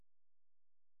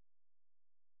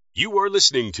You are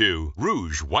listening to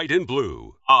Rouge White and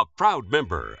Blue, a proud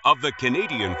member of the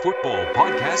Canadian Football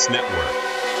Podcast Network.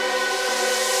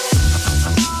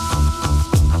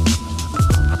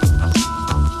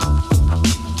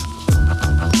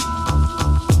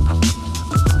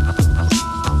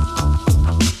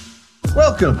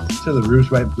 Welcome to the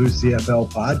Rouge White Blue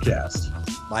CFL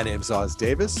podcast. My name's Oz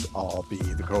Davis. I'll be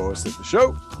the co-host of the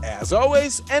show, as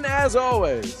always. And as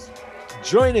always,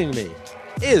 joining me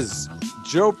is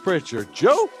Joe Pritchard.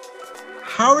 Joe?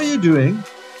 How are you doing?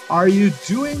 Are you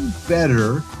doing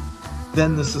better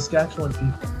than the Saskatchewan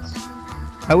defense?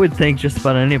 I would think just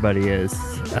about anybody is.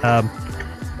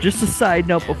 Just a side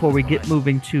note before we get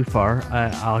moving too far,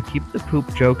 I'll keep the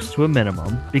poop jokes to a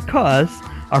minimum because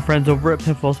our friends over at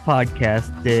Pitfall's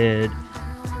Podcast did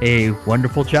a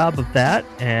wonderful job of that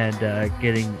and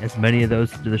getting as many of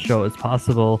those to the show as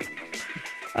possible.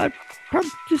 Probably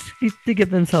just to give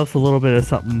themselves a little bit of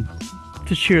something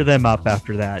to cheer them up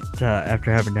after that,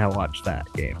 after having to watch that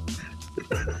game.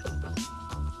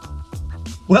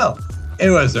 Well,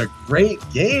 it was a great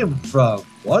game from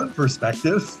one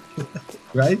perspective,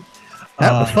 right?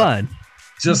 That was fun.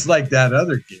 Just like that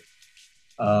other game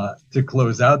to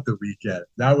close out the weekend.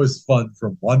 That was fun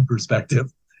from one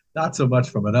perspective, not so much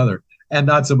from another, and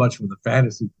not so much from the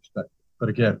fantasy perspective. But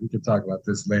again, we can talk about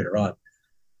this later on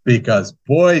because,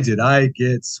 boy, did I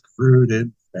get screwed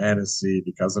in fantasy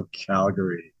because of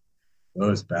Calgary.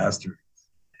 Those bastards.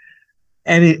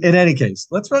 In any case,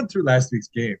 let's run through last week's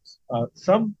games.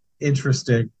 Some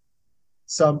interesting,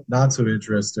 some not so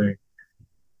interesting.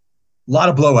 A lot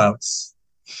of blowouts.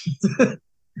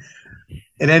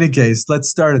 In any case, let's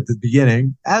start at the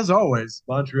beginning. As always,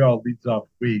 Montreal leads off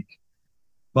the week.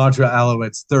 Montreal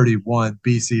Alouettes 31,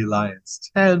 BC Lions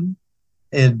 10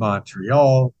 in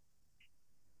Montreal.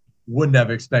 Wouldn't have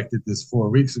expected this 4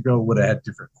 weeks ago. Would have had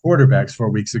different quarterbacks 4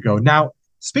 weeks ago. Now,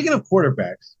 speaking of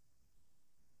quarterbacks,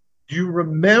 do you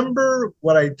remember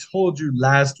what I told you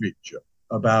last week, Joe,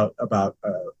 about a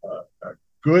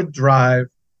good drive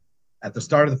at the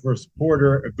start of the first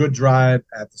quarter, a good drive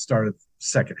at the start of the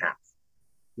second half?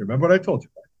 You remember what I told you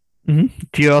about? Mm-hmm.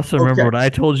 Do you also remember what I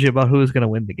told you about who was going to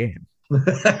win the game?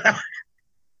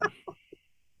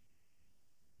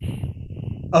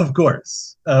 Of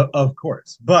course.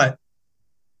 But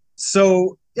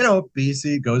so,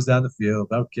 BC goes down the field.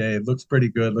 Okay, looks pretty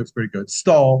good.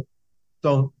 Stall.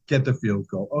 Don't get the field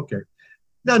goal. Okay.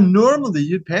 Now, normally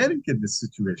you'd panic in this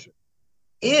situation.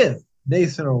 If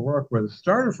Nathan O'Rourke were the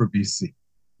starter for BC,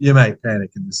 you might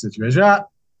panic in this situation.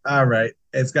 All right,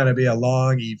 it's going to be a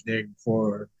long evening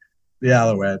for the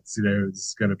Alouettes.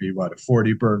 It's going to be, a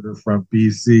 40 burger from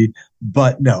BC.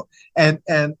 But no. And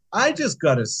I just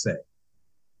got to say,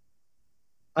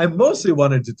 I mostly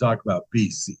wanted to talk about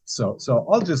BC. So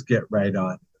I'll just get right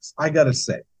on this. I got to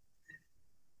say,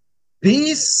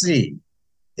 BC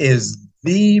is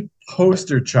the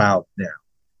poster child now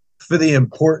for the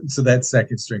importance of that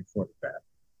second string quarterback.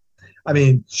 I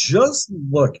mean, just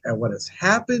look at what has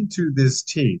happened to this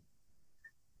team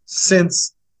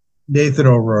since Nathan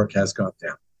O'Rourke has gone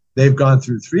down. They've gone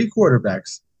through three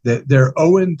quarterbacks. They're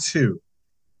 0-2.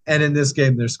 And in this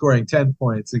game, they're scoring 10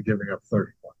 points and giving up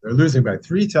 31. They're losing by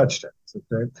 3 touchdowns.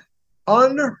 Okay?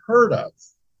 Unheard of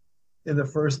in the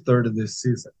first third of this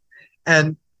season.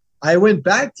 And I went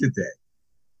back today,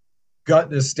 got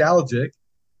nostalgic,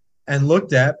 and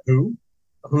looked at who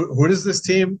does this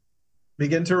team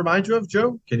begin to remind you of,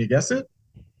 Joe? Can you guess it?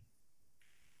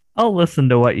 I'll listen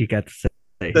to what you got to say.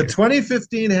 The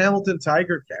 2015 Hamilton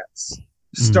Tiger Cats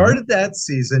started that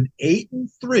season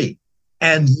 8-3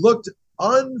 and looked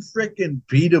unfrickin'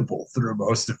 beatable through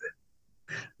most of it.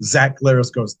 Zach Glarus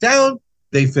goes down.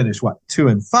 They finish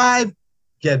 2-5,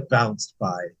 get bounced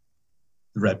by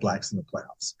the Red Blacks in the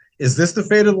playoffs. Is this the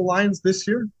fate of the Lions this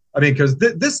year? I mean, because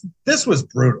this was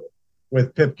brutal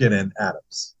with Pipkin and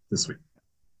Adams this week.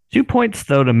 2 points,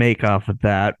 though, to make off of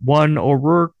that. One,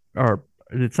 O'Rourke, or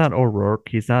it's not O'Rourke.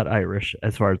 He's not Irish,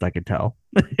 as far as I can tell.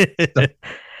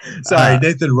 Sorry,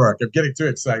 Nathan Rourke. I'm getting too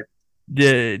excited.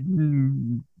 The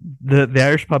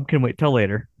Irish pub can wait till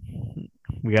later.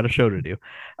 We got a show to do.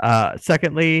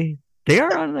 Secondly, they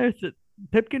are on there.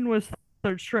 Pipkin was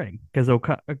third string because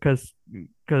O'Connor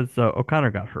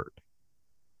got hurt.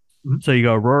 Mm-hmm. So you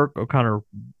go Rourke, O'Connor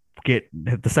hit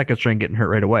the second string getting hurt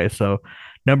right away. So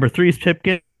number 3 is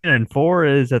Pipkin, and 4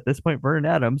 is at this point Vernon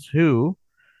Adams, who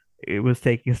it was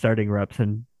taking starting reps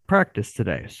in practice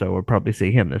today. So we'll probably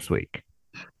see him this week.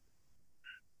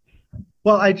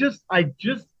 Well, I just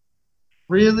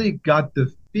really got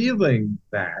the feeling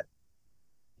that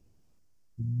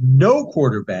no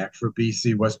quarterback for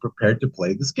BC was prepared to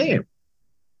play this game.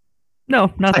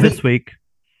 No, not this week.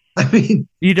 I mean,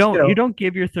 You don't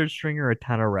give your third stringer a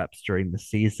ton of reps during the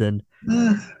season.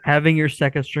 Having your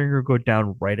second stringer go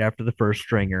down right after the first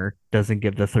stringer doesn't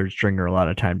give the third stringer a lot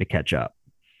of time to catch up.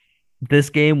 This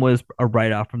game was a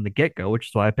write-off from the get-go, which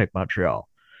is why I picked Montreal.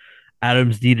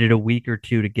 Adams needed a week or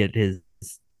two to get his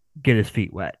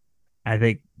feet wet. I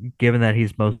think given that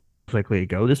he's most likely to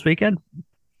go this weekend,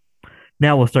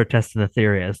 now we'll start testing the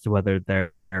theory as to whether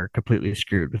they're completely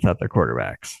screwed without their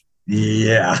quarterbacks.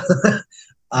 Yeah.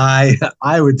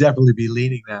 I would definitely be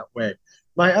leaning that way.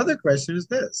 My other question is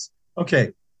this.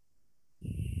 Okay.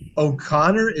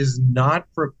 O'Connor is not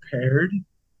prepared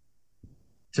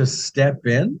to step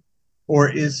in, or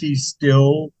is he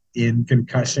still in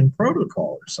concussion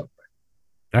protocol or something?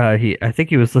 I think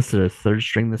he was listed as third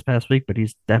string this past week, but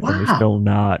he's definitely still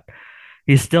not.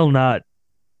 He's still not.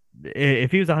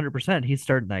 If he was 100%, he's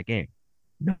starting that game.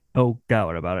 No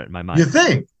doubt about it in my mind. You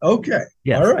think? Okay.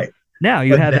 Yes. All right. Now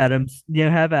you have Adams. You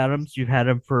have Adams. You've had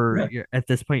him for at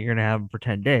this point. You're going to have him for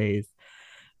 10 days.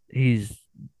 He's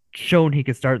shown he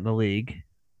could start in the league.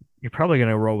 You're probably going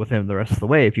to roll with him the rest of the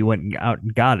way if you went out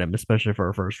and got him, especially for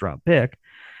a first round pick.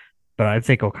 But I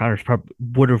think O'Connor's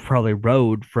would have probably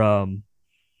rode from,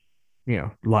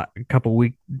 a couple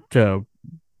weeks to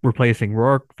replacing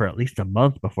Rourke for at least a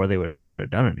month before they would have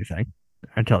done anything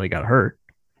until he got hurt.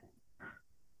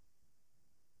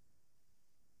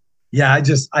 Yeah, I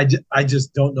just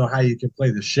don't know how you can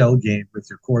play the shell game with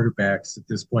your quarterbacks at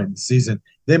this point in the season.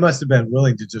 They must have been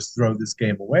willing to just throw this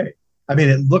game away. I mean,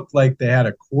 it looked like they had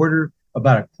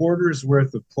about a quarter's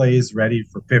worth of plays ready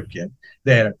for Pipkin.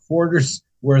 They had a quarter's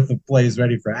worth of plays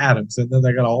ready for Adams, and then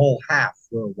they got a whole half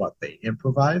for what they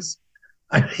improvise.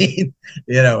 I mean,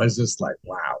 it's just like,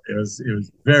 wow, it was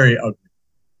very ugly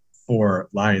for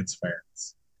Lions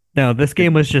fans. No, this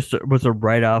game was a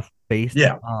write-off based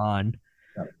on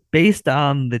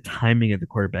the timing of the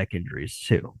quarterback injuries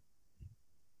too.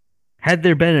 Had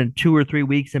there been 2 or 3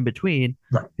 weeks in between,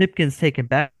 right, Pipkin's taken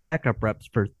backup reps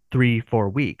for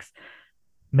 3-4 weeks.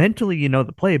 Mentally, the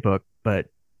playbook, but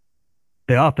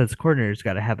the offense coordinator's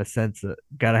got to have a sense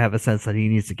that he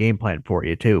needs a game plan for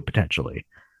you too, potentially.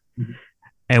 Mm-hmm.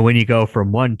 And when you go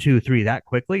from 1, 2, 3 that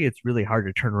quickly, it's really hard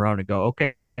to turn around and go,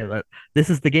 okay, this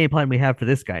is the game plan we have for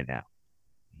this guy now.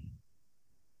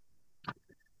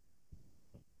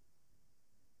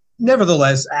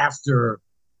 Nevertheless, after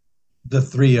the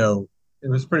 3-0, it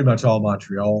was pretty much all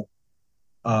Montreal.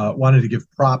 Wanted to give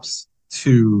props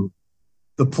to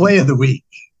the play of the week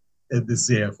in the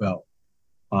CFL.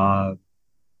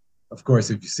 Of course,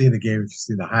 if you've seen the game, if you've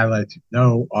seen the highlights,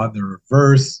 on the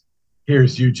reverse,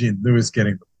 here's Eugene Lewis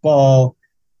getting the ball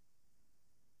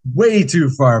way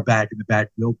too far back in the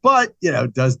backfield, but,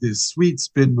 does this sweet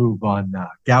spin move on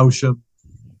Gaucham,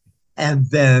 and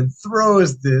then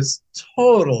throws this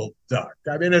total duck.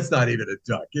 I mean, it's not even a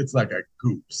duck. It's like a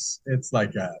goose. It's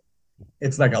like a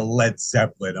Led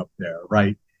Zeppelin up there,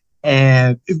 right?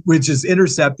 And which is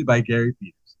intercepted by Gary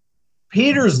Peters.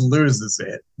 Peters loses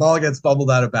it. Ball gets fumbled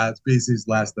out of bounds. BC's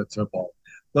last touch of ball.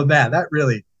 But man, that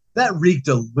wreaked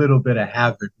a little bit of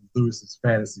havoc with Lewis's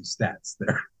fantasy stats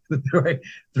there. Throwing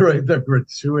the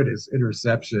gratuitous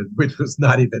interception, which was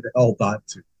not even held on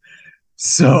to.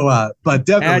 So, but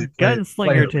definitely add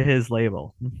gunslinger to his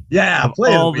label. Yeah,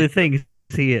 all the things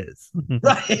he is.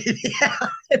 Right. Yeah.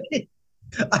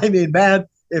 I mean, man,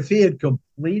 if he had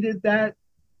completed that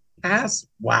pass,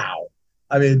 wow.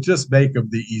 I mean, just make him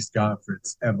the East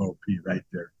Conference MOP right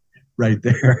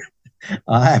there.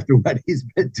 After what he's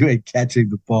been doing catching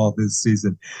the ball this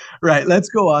season. Right, let's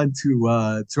go on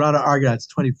to Toronto Argonauts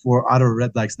 24, Ottawa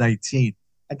Redblacks 19.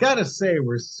 I got to say,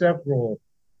 we're several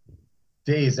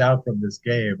days out from this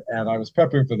game, and I was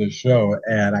prepping for the show,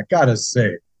 and I got to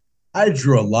say, I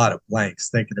drew a lot of blanks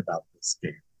thinking about this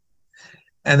game.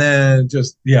 And then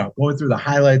just, going through the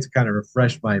highlights to kind of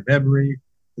refresh my memory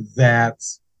that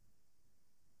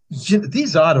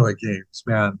these Ottawa games,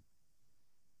 man,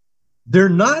 they're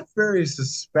not very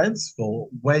suspenseful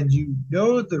when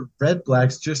the Red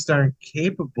Blacks just aren't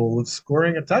capable of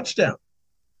scoring a touchdown,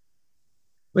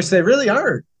 which they really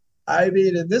aren't. I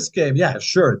mean, in this game, yeah,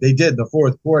 sure, they did in the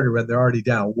fourth quarter when they're already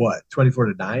down,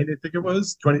 24-9, I think it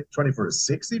was,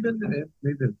 24-6 even,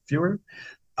 maybe fewer.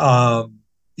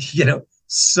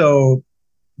 So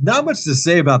not much to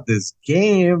say about this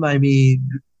game. I mean,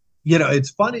 it's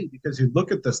funny because you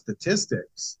look at the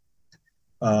statistics,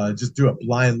 just do a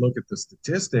blind look at the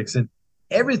statistics, and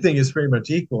everything is pretty much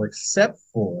equal except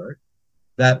for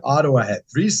that Ottawa had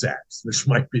 3 sacks, which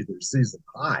might be their season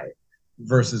high,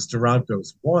 versus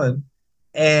Toronto's 1,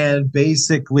 and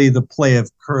basically the play of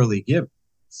Curly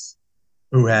Gibbons,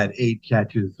 who had 8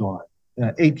 catches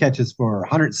for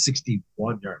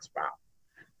 161 yards. Wow.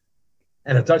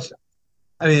 and a touchdown.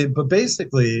 I mean, but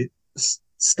basically,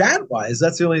 stat-wise,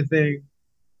 that's the only thing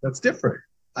that's different.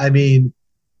 I mean,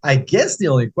 I guess the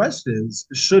only question is,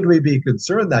 should we be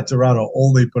concerned that Toronto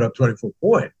only put up 24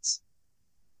 points?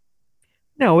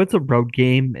 No, it's a road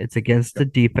game. It's against a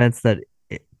defense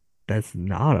that's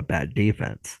not a bad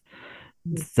defense.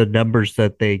 The numbers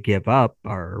that they give up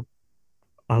are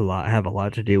have a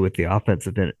lot to do with the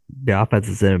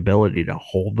offense's inability to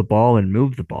hold the ball and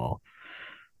move the ball.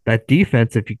 That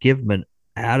defense, if you give them an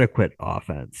adequate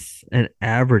offense, an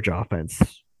average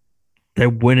offense, they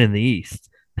win in the East.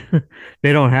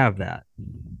 They don't have that.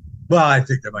 Well, I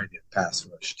think they might need a pass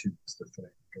rush too, is the thing,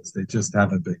 because they just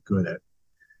haven't been good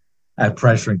at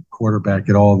pressuring quarterback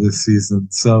at all this season.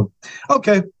 So,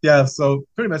 okay, yeah, so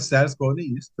pretty much status quo in the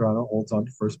East. Toronto holds on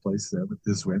to first place there with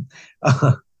this win.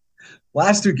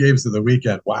 Last two games of the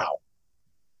weekend, wow.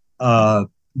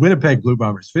 Winnipeg Blue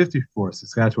Bombers 54,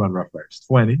 Saskatchewan Roughriders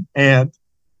 20, and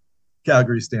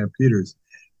Calgary Stampders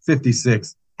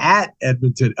 56 at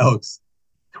Edmonton Elks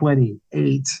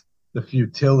 28. The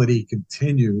futility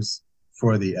continues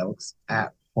for the Elks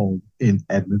at home in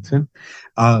Edmonton.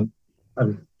 I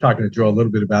was talking to Joe a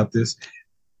little bit about this.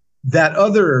 That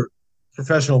other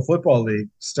professional football league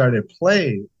started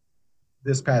play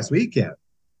this past weekend,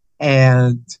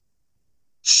 and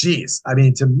geez, I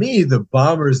mean, to me, the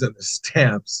Bombers and the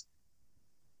Stamps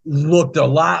looked a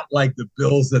lot like the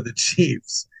Bills and the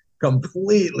Chiefs,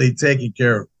 completely taking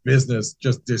care of business,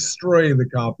 just destroying the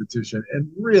competition and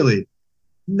really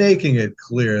making it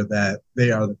clear that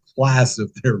they are the class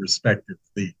of their respective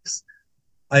leagues.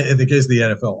 In the case of the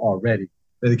NFL already,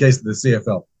 in the case of the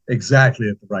CFL, exactly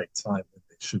at the right time when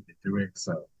they should be doing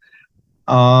so.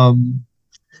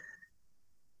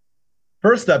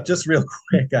 First up, just real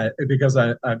quick, because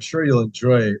I'm sure you'll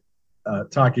enjoy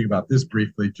talking about this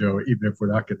briefly, Joe, even if we're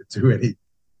not going to do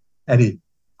any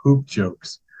hoop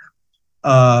jokes.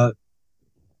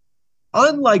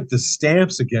 Unlike the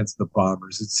Stamps against the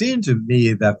Bombers, it seemed to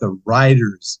me that the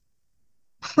Riders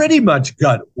pretty much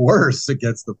got worse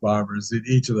against the Bombers in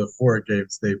each of the 4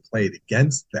 games they played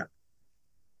against them.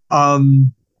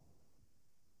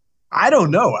 I don't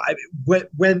know.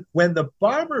 When the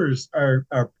Bombers are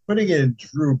putting in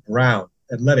Drew Brown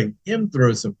and letting him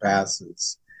throw some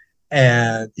passes,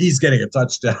 and he's getting a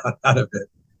touchdown out of it.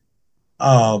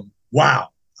 Wow.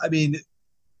 I mean,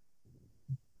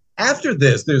 after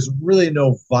this, there's really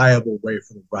no viable way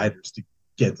for the Riders to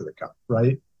get to the cup,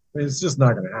 right? I mean, it's just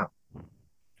not going to happen.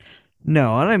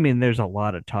 No, and I mean, there's a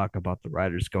lot of talk about the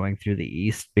Riders going through the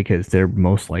East because they're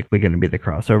most likely going to be the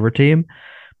crossover team,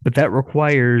 but that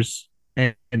requires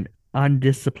an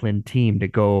undisciplined team to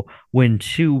go win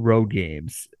 2 road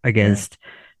games against. Yeah.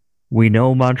 We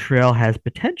know Montreal has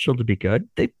potential to be good.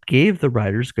 They gave the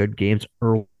Riders good games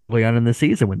early on in the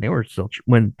season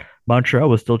when Montreal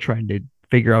was still trying to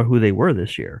figure out who they were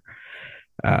this year.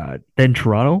 Then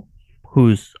Toronto,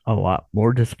 who's a lot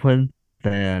more disciplined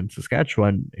than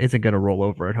Saskatchewan, isn't going to roll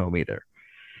over at home either.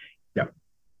 Yeah.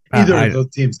 Either of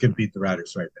those teams can beat the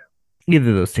Riders right now.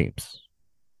 Either of those teams.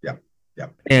 Yeah.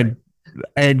 Yeah.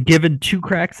 And given 2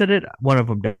 cracks at it, one of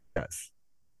them does.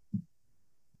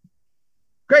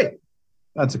 Great.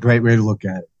 That's a great way to look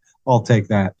at it. I'll take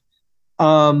that.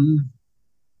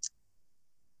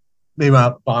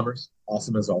 Meanwhile, Bombers,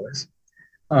 awesome as always.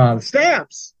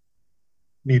 Stamps,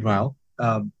 meanwhile,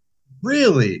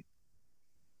 really,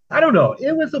 I don't know.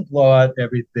 It was a blowout and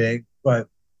everything, but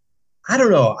I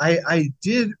don't know. I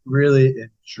did really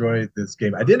enjoy this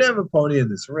game. I didn't have a pony in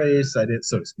this race. I didn't,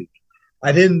 so to speak.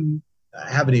 I didn't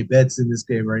have any bets in this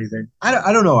game or anything.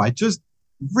 I don't know. I just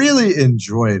really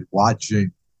enjoyed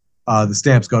watching the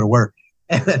Stamps go to work.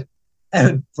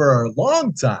 And for a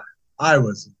long time, I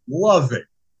was loving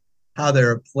how they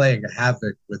were playing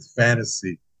havoc with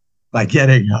fantasy by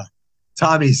getting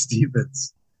Tommy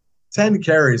Stevens 10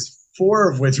 carries,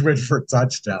 4 of which went for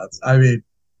touchdowns. I mean,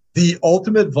 the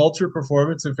ultimate vulture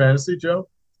performance in fantasy, Joe,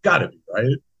 gotta be,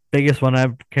 right? Biggest one I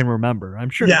can remember. I'm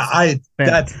sure. Yeah,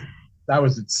 that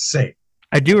was insane.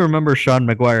 I do remember Sean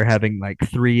McGuire having like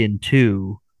 3 and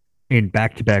 2 in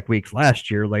back-to-back weeks last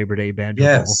year, Labor Day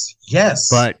banjo. Yes.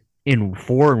 But in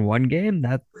 4 in 1 game,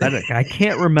 that I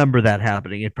can't remember that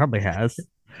happening. It probably has.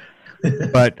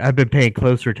 But I've been paying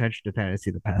closer attention to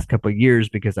fantasy the past couple of years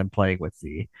because I'm playing with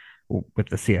the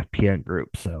CFPN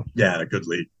group. So yeah, a good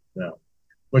league. Yeah,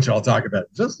 which I'll talk about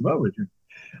in just a moment.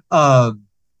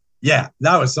 Yeah,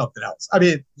 that was something else. I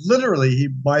mean, literally, he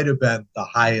might have been the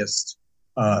highest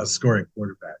scoring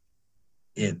quarterback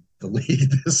in the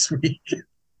league this week.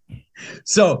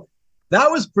 So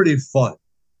that was pretty fun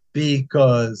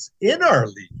because in our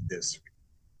league this week,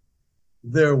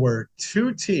 there were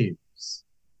 2 teams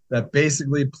that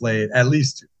basically played, at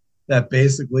least two, that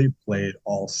basically played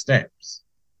all stamps,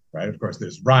 right? Of course,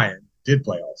 there's Ryan, who did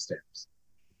play all stamps.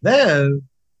 Then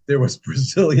there was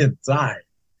Brazilian Ty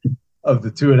of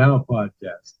the 2 and Out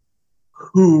podcast,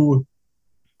 who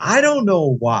I don't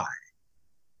know why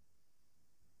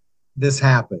this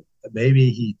happened.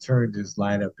 Maybe he turned his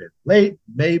lineup in late.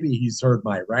 Maybe he's heard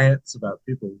my rants about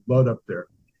people who load up their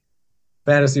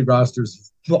fantasy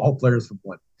rosters of all players from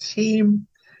one team.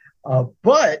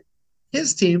 But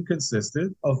his team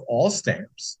consisted of all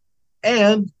stamps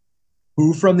and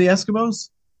who from the Eskimos?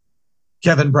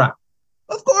 Kevin Brown.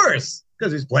 Of course,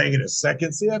 because he's playing in his second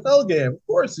CFL game. Of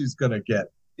course he's going to get,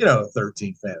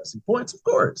 13 fantasy points. Of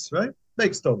course, right?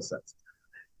 Makes total sense.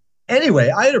 Anyway,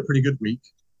 I had a pretty good week.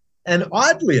 And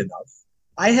oddly enough,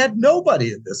 I had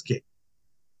nobody in this game.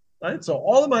 Right? So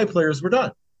all of my players were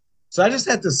done. So I just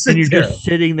had to sit there. And you're just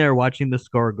sitting there watching the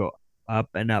score go up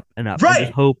and up and up. Right. And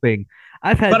just hoping.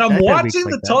 But I'm watching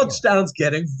the touchdowns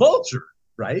getting vultured,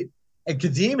 right? And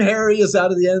KaDeem Carey is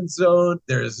out of the end zone.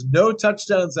 There's no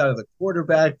touchdowns out of the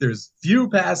quarterback. There's few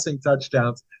passing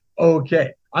touchdowns.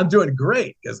 Okay. I'm doing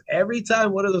great because every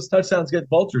time one of those touchdowns get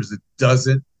vultures, it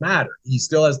doesn't matter. He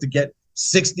still has to get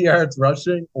 60 yards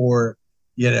rushing or,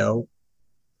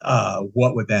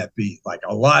 what would that be? Like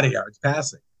a lot of yards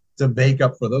passing to make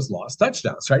up for those lost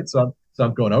touchdowns, right? So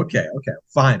I'm going, okay, I'm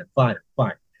fine.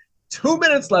 2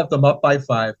 minutes left. I'm up by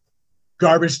 5.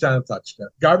 Garbage time touchdown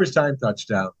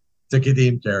to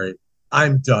KaDeem Carey.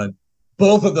 I'm done.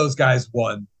 Both of those guys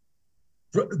won.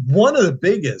 One of the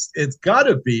biggest, it's got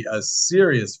to be a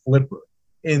serious flipper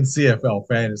in CFL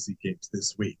fantasy games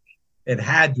this week. It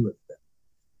had to have been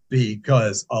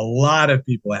because a lot of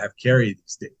people have Carey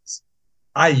these days.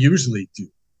 I usually do,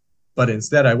 but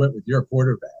instead I went with your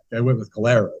quarterback. I went with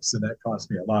Caleros, and that cost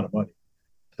me a lot of money.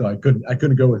 So I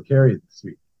couldn't go with Carey this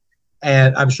week.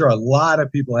 And I'm sure a lot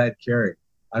of people had Carey.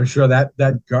 I'm sure that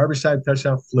garbage time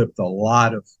touchdown flipped a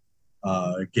lot of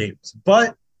games.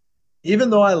 But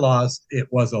even though I lost, it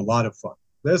was a lot of fun.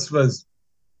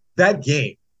 That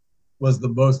game was the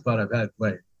most fun I've had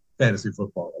playing fantasy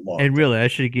football in a long time. And really, I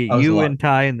should get you and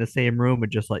Ty in the same room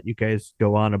and just let you guys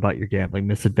go on about your gambling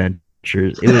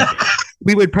misadventures.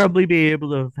 We would probably be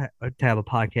able to have a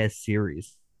podcast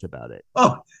series about it.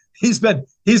 Oh, he's been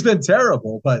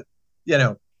terrible, but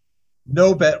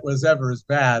no bet was ever as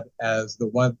bad as the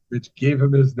one which gave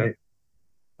him his name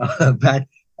back.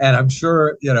 And I'm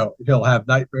sure, he'll have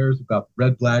nightmares about the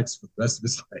Red Blacks for the rest of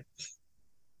his life.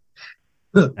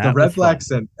 the Red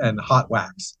Blacks and hot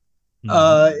wax.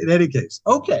 In any case,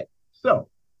 okay. So,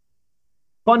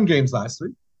 fun games last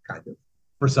week, kind of,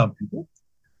 for some people.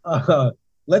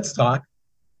 Let's talk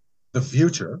the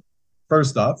future.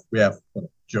 First off, we have one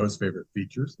of Joe's favorite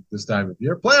features at this time of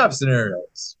year, playoff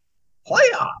scenarios.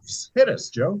 Playoffs. Hit us,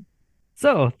 Joe.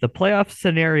 So, the playoff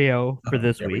scenario for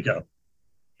this week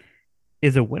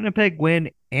is a Winnipeg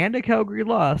win and a Calgary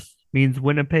loss means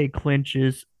Winnipeg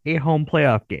clinches a home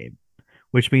playoff game,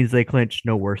 which means they clinch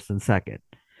no worse than second.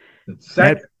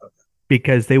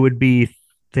 Because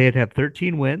they'd have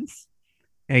 13 wins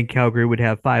and Calgary would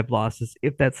have 5 losses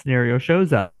if that scenario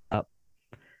shows up.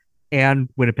 And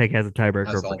Winnipeg has a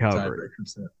tiebreaker over Calgary.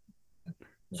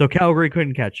 So Calgary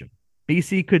couldn't catch them.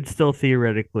 BC could still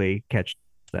theoretically catch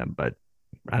them, but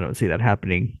I don't see that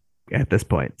happening at this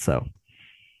point. So,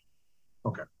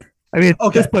 okay. I mean,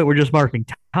 at this point, we're just marking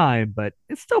time, but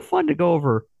it's still fun to go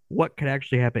over what could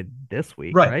actually happen this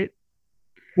week, right?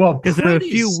 Well, because in a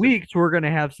few weeks, we're going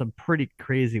to have some pretty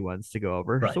crazy ones to go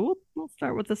over. Right. So we'll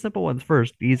start with the simple ones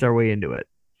first, ease our way into it.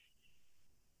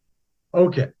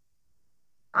 Okay.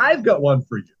 I've got one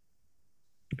for you.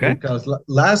 Okay. Because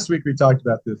last week we talked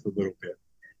about this a little bit.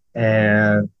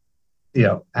 And,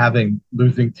 having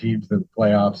losing teams in the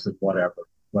playoffs and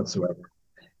whatsoever.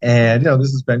 And,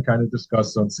 this has been kind of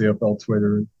discussed on CFL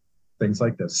Twitter and things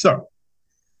like this. So,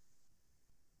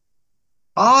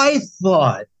 I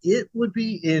thought it would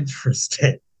be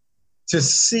interesting to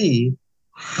see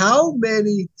how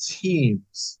many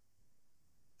teams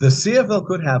the CFL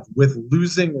could have with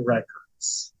losing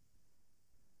records.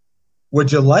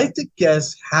 Would you like to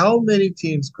guess how many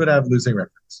teams could have losing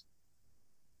records?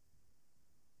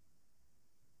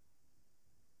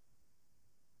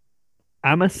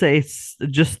 I'm going to say,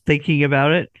 just thinking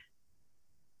about it,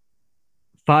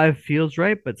 5 feels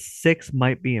right, but 6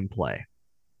 might be in play.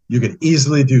 You could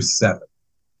easily do 7.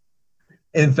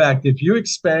 In fact, if you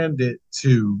expand it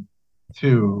to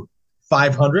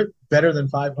 500, better than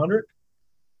 500,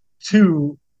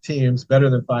 2 teams better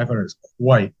than 500 is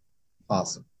quite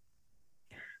awesome.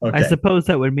 Okay. I suppose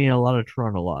that would mean a lot of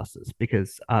Toronto losses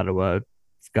because Ottawa's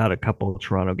got a couple of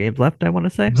Toronto games left, I want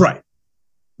to say.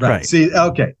 Right. See,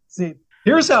 okay. See,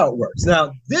 here's how it works.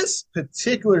 Now, this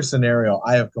particular scenario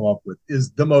I have come up with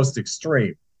is the most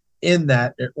extreme in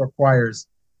that it requires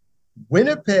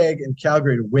Winnipeg and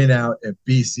Calgary to win out and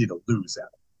BC to lose out.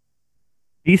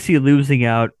 BC losing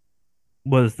out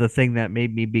was the thing that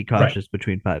made me be cautious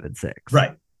between 5 and 6.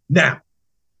 Right. Now,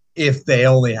 if they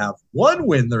only have one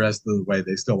win the rest of the way,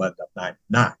 they still end up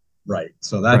 9-9. Right.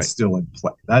 So that's still in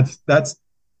play. That's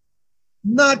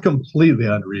not completely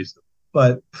unreasonable,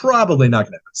 but probably not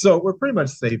going to happen. So we're pretty much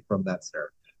safe from that scenario.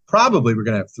 Probably we're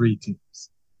going to have 3 teams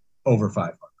over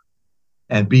 500.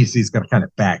 And BC is going to kind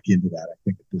of back into that, I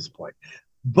think, at this point.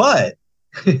 But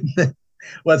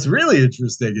what's really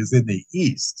interesting is in the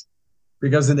East,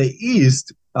 because in the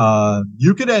East,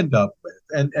 you could end up with,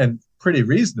 and pretty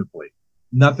reasonably,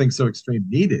 nothing so extreme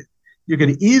needed. You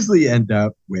could easily end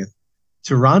up with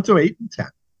Toronto 8-10,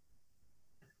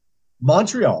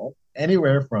 Montreal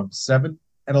anywhere from 7-11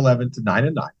 to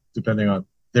 9-9, depending on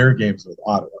their games with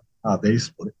Ottawa, how they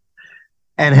split,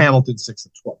 and Hamilton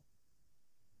 6-12.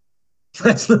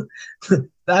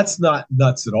 That's not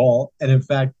nuts at all. And in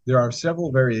fact, there are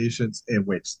several variations in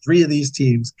which 3 of these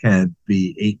teams can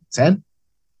be 8-10.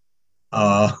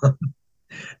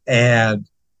 And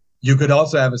you could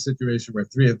also have a situation where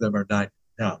 3 of them are 9-9.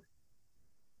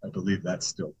 I believe that's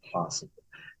still possible.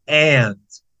 And,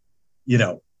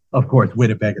 of course,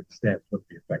 Winnipeg and the Stamps wouldn't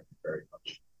be affected very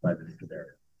much by this scenario.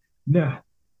 Now,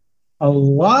 a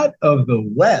lot of the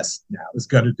West now is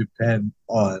going to depend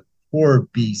on poor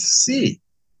BC,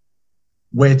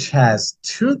 which has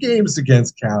 2 games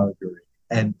against Calgary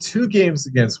and 2 games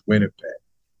against Winnipeg.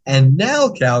 And now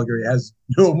Calgary has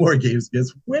no more games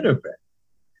against Winnipeg.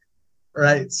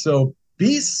 Right? So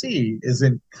BC is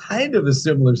in kind of a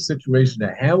similar situation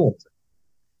to Hamilton,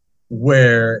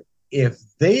 where if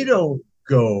they don't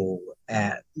go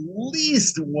at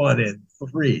least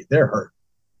 1-3, they're hurt.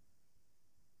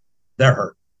 They're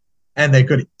hurt. And they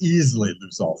could easily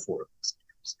lose all 4 of those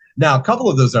games. Now, a couple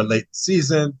of those are late in the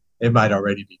season. It might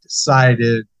already be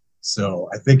decided. So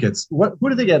I think it's who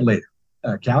do they get later?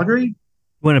 Calgary?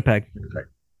 Winnipeg.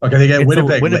 Okay, they get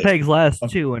Winnipeg. Winnipeg's last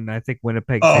 2, and I think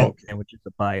Winnipeg's which is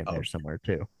a buy in there somewhere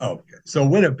too. Okay, so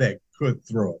Winnipeg could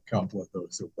throw a couple of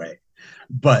those away.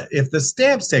 But if the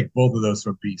Stamps take both of those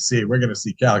from BC, we're going to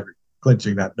see Calgary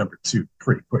clinching that number 2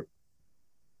 pretty quick.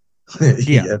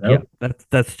 Yeah,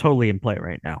 that's totally in play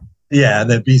right now. Yeah, and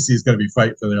then BC is going to be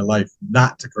fighting for their life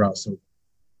not to cross over.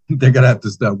 They're going to have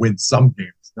to win some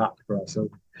games not to cross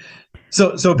over.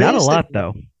 So not a lot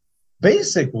though.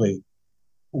 Basically,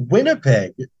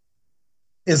 Winnipeg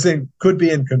could be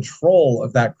in control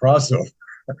of that crossover.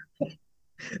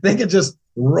 They could just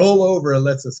roll over and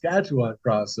let Saskatchewan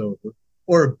cross over,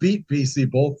 or beat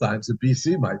BC both times, and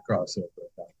BC might cross over.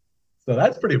 So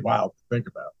that's pretty wild to think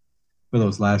about for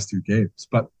those last 2 games.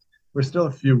 But we're still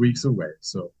a few weeks away,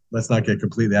 so let's not get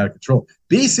completely out of control.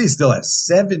 BC still has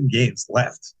 7 games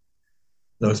left.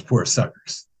 Those poor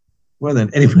suckers. Well, then,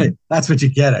 anyway, that's what you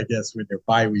get, I guess, when your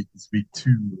bye week is week 2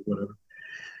 or whatever.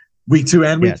 Week 2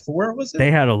 and week 4, was it?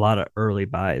 They had a lot of early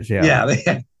buys, yeah. Yeah,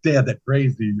 they had that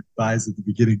crazy buys at the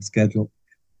beginning schedule.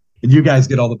 And you guys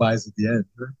get all the buys at the end.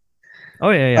 Huh?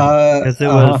 Oh,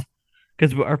 yeah.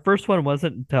 Because our first one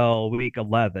wasn't until week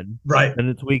 11. Right. And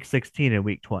it's week 16 and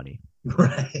week 20.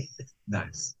 Right.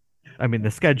 Nice. I mean,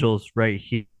 the schedule's right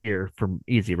here for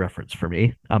easy reference for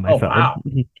me on my phone. Wow.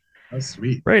 That's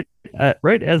sweet. Right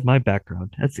as my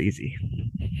background. That's easy.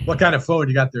 What kind of phone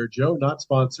you got there, Joe? Not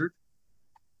sponsored.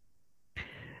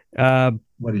 What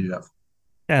do you have?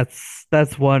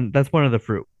 That's one of the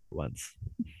fruit ones.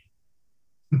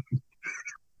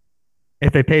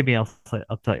 If they pay me, I'll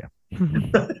tell you.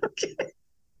 Okay.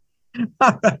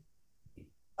 All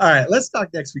right. Let's talk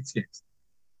next week's games.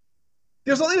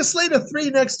 There's only a slate of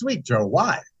 3 next week, Joe.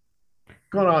 Why? What's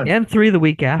going on? And 3 the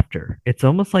week after. It's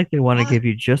almost like they want to give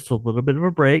you just a little bit of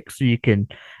a break so you can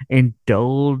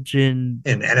indulge in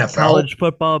NFL, college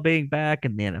football being back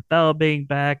and the NFL being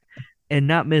back, and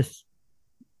not miss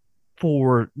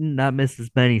as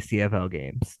many CFL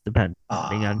games,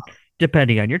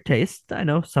 depending on your taste. I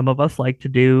know some of us like to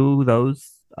do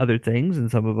those other things, and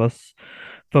some of us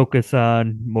focus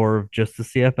on more of just the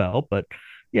CFL. But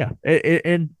yeah,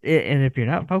 and if you're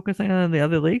not focusing on the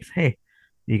other leagues, hey,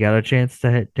 you got a chance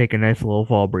to take a nice little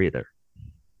fall breather.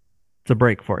 It's a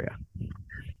break for you.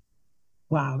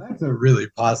 Wow, that's a really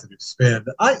positive spin.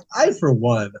 I for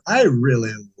one, I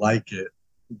really like it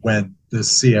when the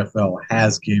CFL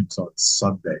has games on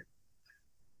Sunday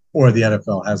or the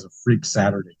NFL has a freak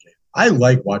Saturday game. I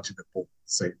like watching them both at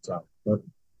the same time, but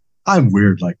I'm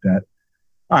weird like that.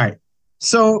 All right,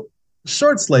 so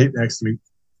short slate next week,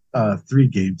 3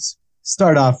 games.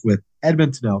 Start off with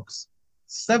Edmonton Elks,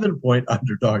 7-point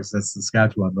underdogs. That's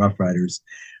Saskatchewan Roughriders.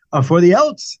 For the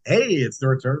Elks, hey, it's the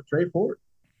return of Trey Ford.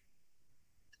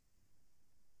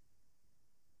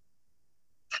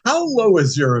 How low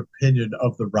is your opinion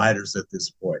of the Riders at this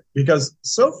point? Because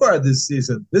so far this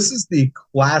season, this is the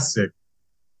classic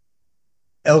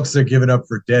Elks are giving up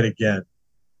for dead again,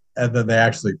 and then they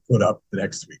actually put up the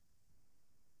next week.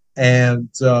 And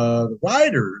the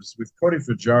Riders, with Cody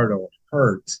Fajardo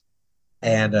hurt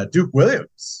and Duke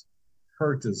Williams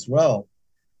hurt as well,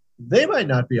 they might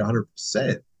not be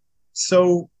 100%.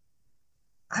 So,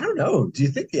 I don't know. Do you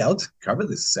think the Elks can cover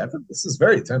this 7? This is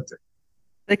very tempting.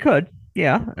 They could,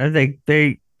 yeah.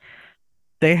 They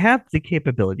have the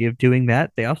capability of doing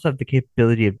that. They also have the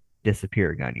capability of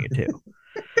disappearing on you too.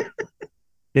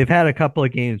 They've had a couple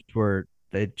of games where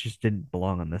they just didn't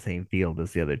belong on the same field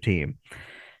as the other team.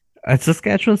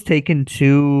 Saskatchewan's taken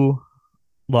 2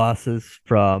 losses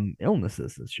from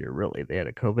illnesses this year, really. They had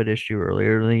a COVID issue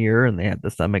earlier in the year, and they had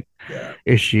the stomach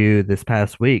issue this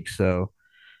past week. So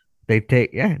they've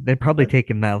probably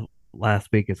taken that last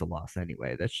week as a loss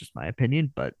anyway. That's just my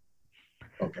opinion, but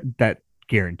that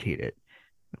guaranteed it.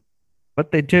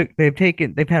 But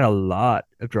they've had a lot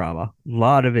of drama, a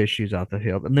lot of issues off the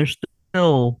field, and they're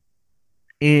still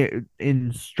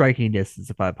in striking distance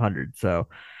of 500. So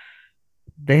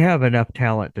they have enough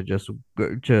talent to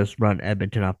just run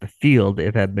Edmonton off the field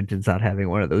if Edmonton's not having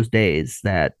one of those days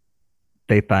that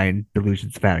they find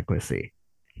delusions of adequacy.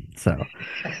 So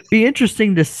be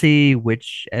interesting to see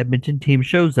which Edmonton team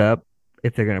shows up,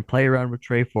 if they're going to play around with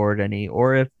Trey Ford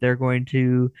or if they're going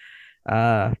to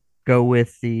go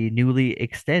with the newly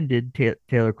extended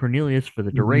Taylor Cornelius for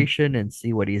the duration and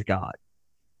see what he's got.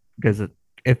 Because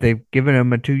if they've given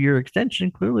him a 2-year extension,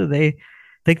 clearly they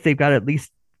think they've got at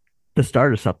least the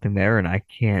start of something there, and I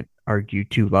can't argue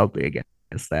too loudly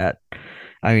against that.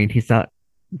 I mean,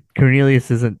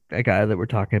 Cornelius isn't a guy that we're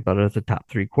talking about as a top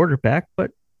 3 quarterback,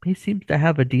 but he seems to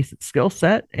have a decent skill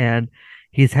set, and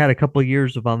he's had a couple of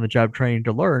years of on-the-job training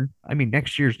to learn. I mean,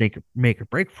 next year's make or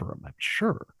break for him, I'm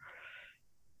sure.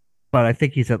 But I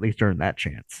think he's at least earned that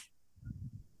chance.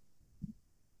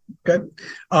 Okay.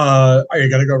 Are you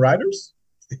going to go Riders?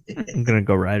 I'm going to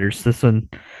go Riders. This one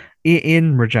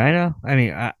in Regina. I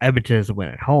mean, Edmonton is a win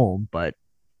at home, but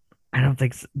I don't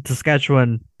think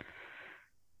Saskatchewan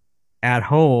at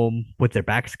home with their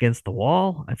backs against the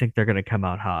wall, I think they're going to come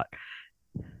out hot.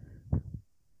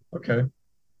 Okay.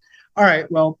 All right.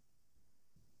 Well,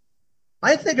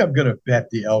 I think I'm going to bet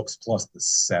the Elks plus the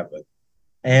 7.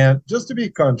 And just to be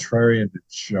contrarian to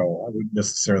Joe, I wouldn't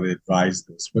necessarily advise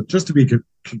this, but just to be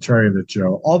contrarian to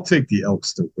Joe, I'll take the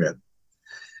Elks to win.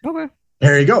 Okay.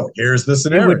 There you go. Here's the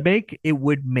scenario. It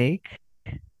would make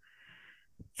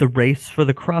the race for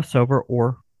the crossover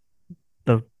or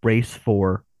the race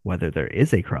for whether there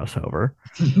is a crossover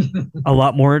a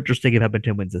lot more interesting if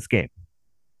Edmonton wins this game.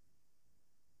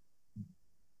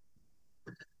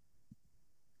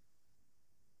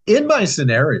 In my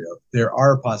scenario, there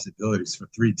are possibilities for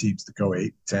 3 teams to go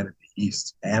 8-10 in the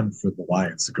East and for the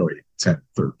Lions to go 8-10 in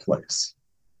third place.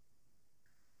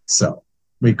 So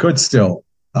we could still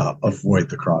avoid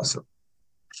the crossover.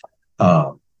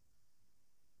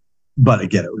 But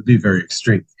again, it would be very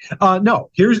extreme. No,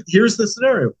 here's the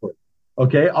scenario for you.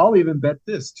 Okay, I'll even bet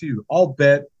this too. I'll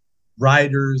bet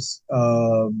Riders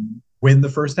win the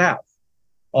first half.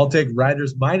 I'll take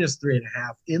Riders minus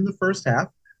 3.5 in the first half.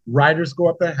 Riders go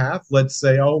up at half. Let's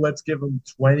say, let's give them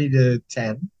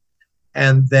 20-10.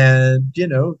 And then,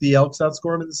 the Elks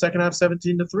outscore them in the second half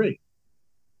 17-3.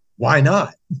 Why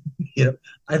not?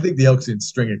 I think the Elks can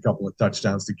string a couple of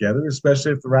touchdowns together,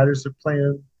 especially if the Riders are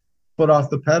playing foot off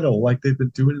the pedal like they've been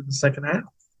doing in the second half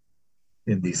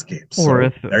in these games.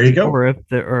 Or so, there you go. Or if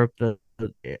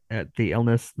the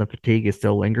illness, the fatigue is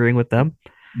still lingering with them.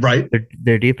 Right.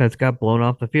 Their defense got blown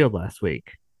off the field last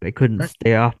week. They couldn't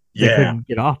stay off. They couldn't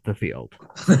get off the field.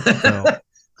 So,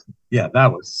 yeah,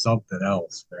 that was something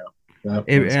else, man.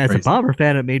 As a Bomber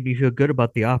fan, it made me feel good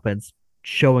about the offense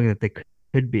showing that they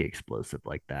could be explosive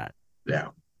like that. Yeah.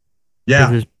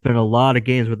 There's been a lot of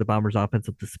games where the Bombers' offense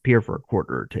will disappear for a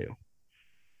quarter or two.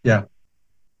 Yeah.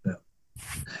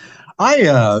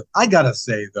 I gotta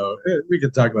say though, we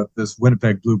could talk about this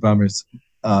Winnipeg Blue Bombers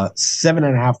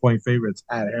 7.5-point favorites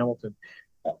at Hamilton.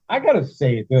 I gotta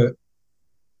say that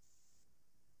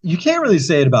you can't really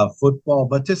say it about football,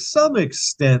 but to some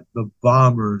extent, the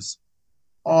Bombers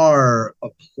are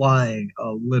applying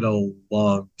a little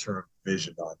long-term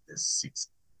vision on this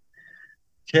season.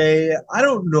 Okay, I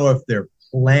don't know if they're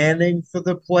planning for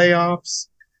the playoffs,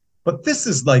 but this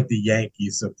is like the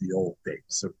Yankees of the old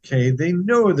days, okay? They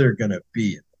know they're going to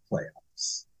be in the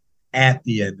playoffs at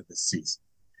the end of the season.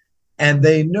 And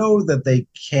they know that they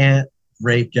can't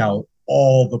break out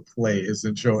all the plays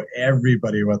and show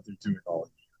everybody what they're doing all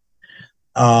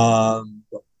year.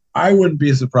 I wouldn't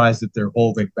be surprised if they're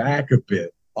holding back a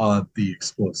bit on the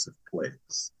explosive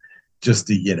plays, just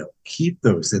to, keep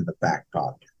those in the back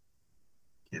pocket,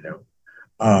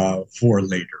 for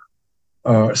later.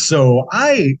 So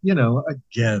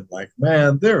again,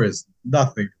 man, there is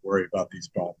nothing to worry about these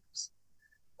Bombers.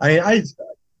 I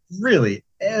really,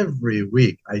 every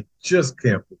week, I just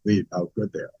can't believe how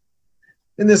good they are.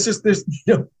 And there's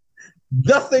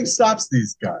nothing stops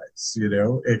these guys,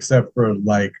 except for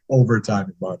overtime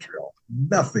in Montreal.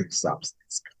 Nothing stops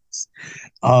these guys.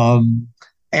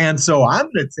 And so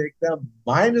I'm going to take them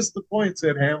minus the points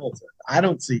at Hamilton. I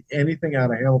don't see anything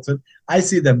out of Hamilton. I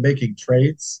see them making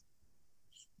trades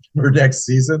for next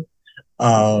season.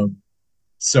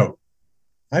 So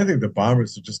I think the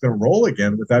Bombers are just going to roll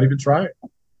again without even trying.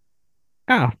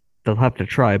 They'll have to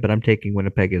try, but I'm taking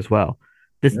Winnipeg as well.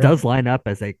 This does line up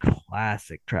as a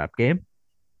classic trap game.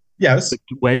 Yes,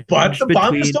 but the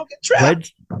Bombers don't get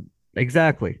trapped.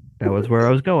 Exactly. That was where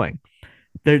I was going.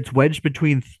 It's wedged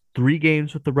between 3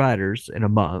 games with the Riders in a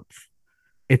month.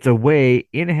 It's away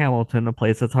in Hamilton, a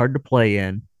place that's hard to play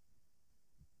in.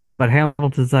 But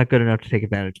Hamilton's not good enough to take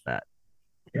advantage of that.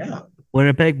 Yeah.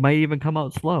 Winnipeg might even come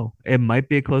out slow. It might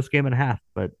be a close game and a half,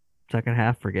 but second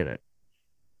half, forget it.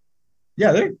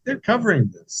 Yeah, they're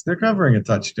covering this. They're covering a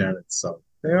touchdown and so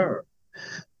they are.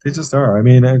 They just are. I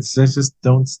mean, it's just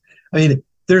don't. I mean,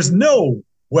 there's no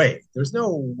way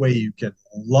you can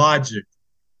logically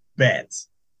bet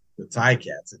the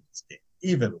Ticats in this game,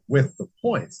 even with the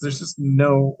points. There's just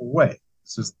no way.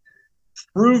 It's just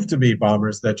prove to me,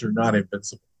 Bombers, that you're not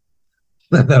invincible.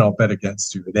 Then I'll bet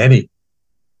against you in any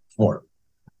form.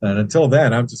 And until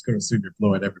then, I'm just going to assume you're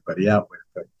blowing everybody out with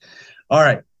it. All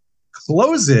right.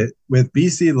 Close it with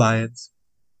BC Lions,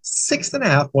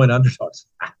 6.5-point underdogs.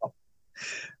 Wow.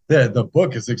 The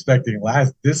book is expecting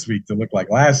this week to look like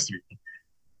last week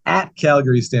at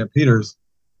Calgary Stampeders.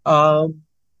 Now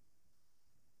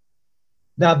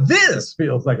this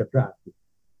feels like a trap.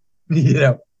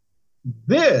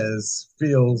 This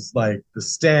feels like the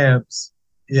Stamps,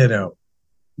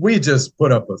 we just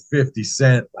put up a 50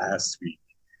 cent last week.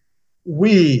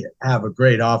 We have a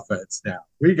great offense now.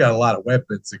 We got a lot of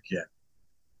weapons again.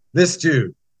 This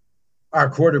dude, our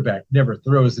quarterback, never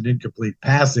throws an incomplete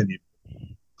pass anymore.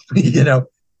 And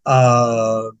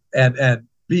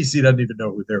BC doesn't even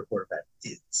know who their quarterback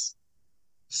is.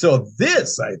 So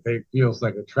this, I think, feels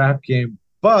like a trap game.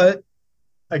 But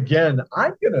again,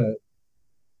 I'm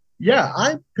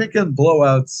picking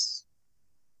blowouts.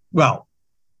 Well,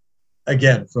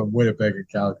 again, from Winnipeg and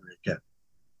Calgary again.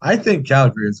 I think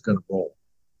Calgary is going to roll.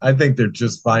 I think they're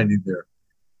just finding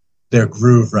their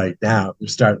groove right now. They're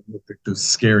starting to look like those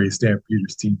scary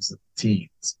Stampeders teams of the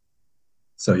teens.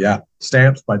 So, yeah,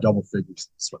 Stamps by double figures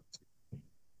this one.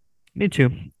 Me too.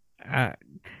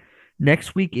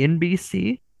 Next week in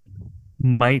BC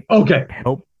might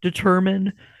help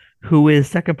determine who is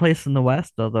second place in the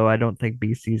West, although I don't think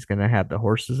BC is going to have the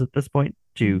horses at this point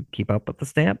to keep up with the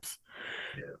Stamps.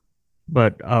 Yeah.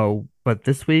 But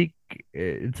this week,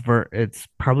 it's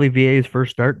probably VA's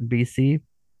first start in BC.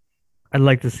 I'd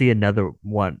like to see another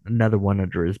one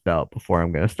under his belt before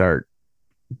I'm going to start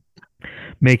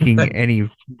making any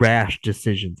rash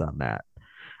decisions on that.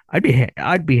 I'd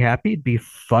be happy. It'd be a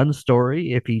fun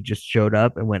story if he just showed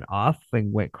up and went off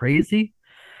and went crazy,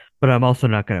 but I'm also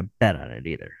not going to bet on it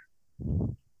either.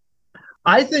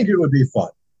 I think it would be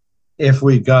fun if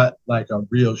we got like a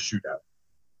real shootout.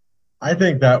 I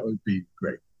think that would be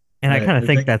great. And I kind of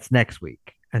think that's next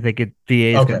week. I think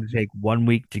VA is going to take 1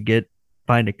 week to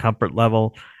find a comfort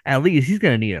level. At least he's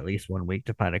going to need at least 1 week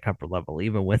to find a comfort level,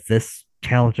 even with this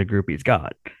talented group he's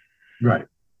got. Right.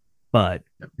 But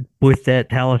with that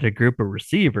talented group of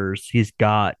receivers, he's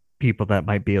got people that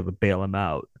might be able to bail him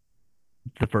out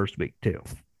the first week too.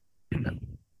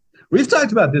 We've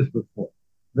talked about this before.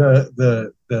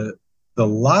 The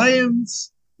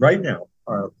Lions right now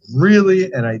are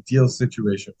really an ideal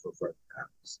situation for Vernon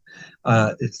Adams.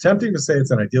 It's tempting to say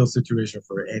it's an ideal situation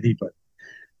for anybody,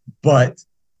 but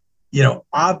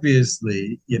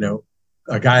obviously,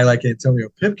 a guy like Antonio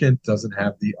Pipkin doesn't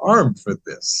have the arm for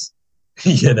this.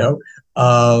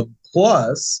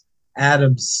 Plus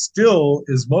Adams still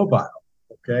is mobile.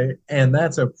 Okay, and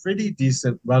that's a pretty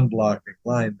decent run blocking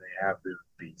line they have there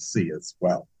in BC as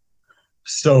well.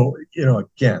 So,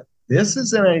 again, this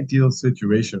is an ideal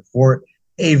situation for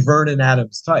a Vernon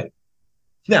Adams type.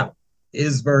 Now,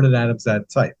 is Vernon Adams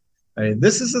that type? I mean,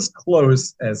 this is as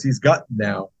close as he's gotten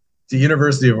now to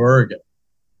University of Oregon,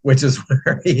 which is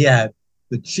where he had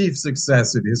the chief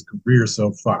success in his career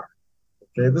so far.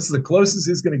 Okay, this is the closest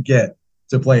he's going to get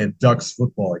to playing Ducks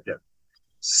football again.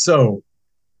 So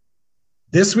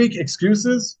this week,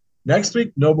 excuses. Next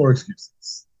week, no more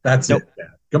excuses. That's it, man.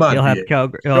 Come on, He'll have BA.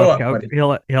 Calgary.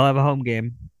 He'll have a home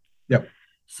game. Yep.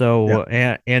 So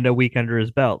and a week under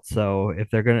his belt. So if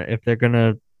they're gonna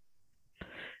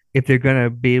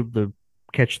be able to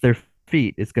catch their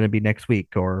feet, it's gonna be next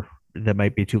week, or that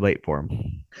might be too late for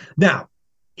him. Now,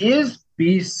 is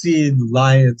BC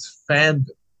Lions fandom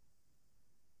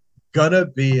gonna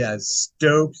be as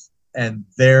stoked and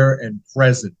there and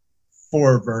present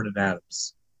for Vernon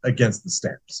Adams against the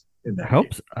Stamps in that game?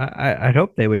 I'd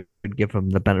hope they would give him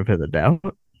the benefit of the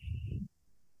doubt.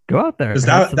 Go out there. Because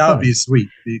that would be sweet.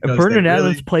 If Vernon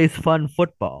Adams plays fun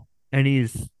football and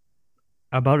he's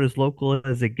about as local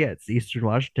as it gets, Eastern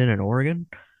Washington and Oregon,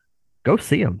 go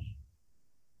see him.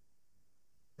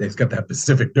 He's got that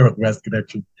Pacific Northwest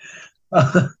connection.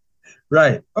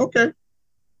 Right. Okay.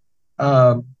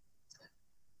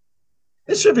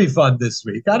 It should be fun this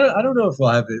week. I don't know if we'll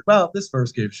have it. Well, this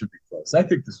first game should be close. I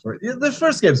think this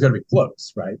first game is going to be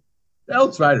close, right? The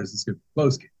Roughriders is going to be a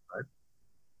close game, right?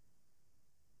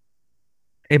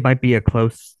 It might be a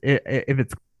close. If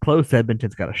it's close,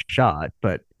 Edmonton's got a shot.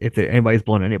 But if anybody's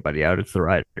blowing anybody out, it's the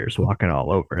Riders walking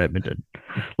all over Edmonton,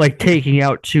 like taking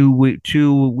out 2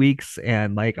 weeks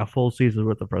and like a full season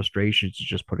worth of frustrations,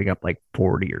 just putting up like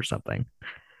 40 or something.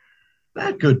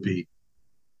 That could be.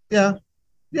 Yeah.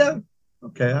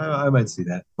 Okay, I might see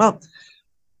that. Well,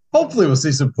 hopefully we'll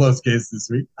see some close games this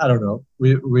week. I don't know.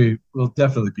 We will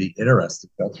definitely be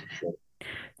interested. That's for sure.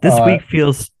 This week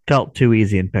felt too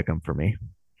easy in Pick'em for me.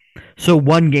 So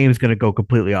one game is going to go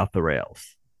completely off the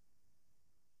rails.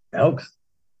 Elks,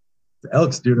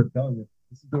 dude. I'm telling you,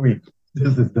 this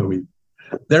is the week.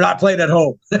 They're not playing at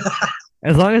home.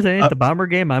 As long as it ain't the Bomber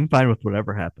game, I'm fine with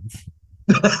whatever happens.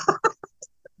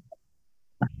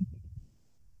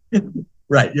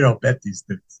 Right, you don't bet these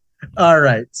things. All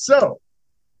right, so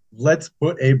let's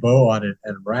put a bow on it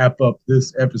and wrap up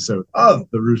this episode of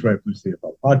the Rouge White Blue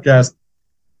CFL podcast.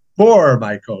 For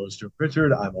my co-host, Joe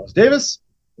Pritchard, I'm Ross Davis.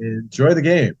 Enjoy the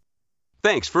game.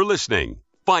 Thanks for listening.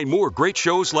 Find more great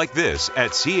shows like this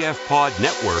at CF Pod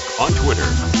Network on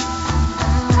Twitter.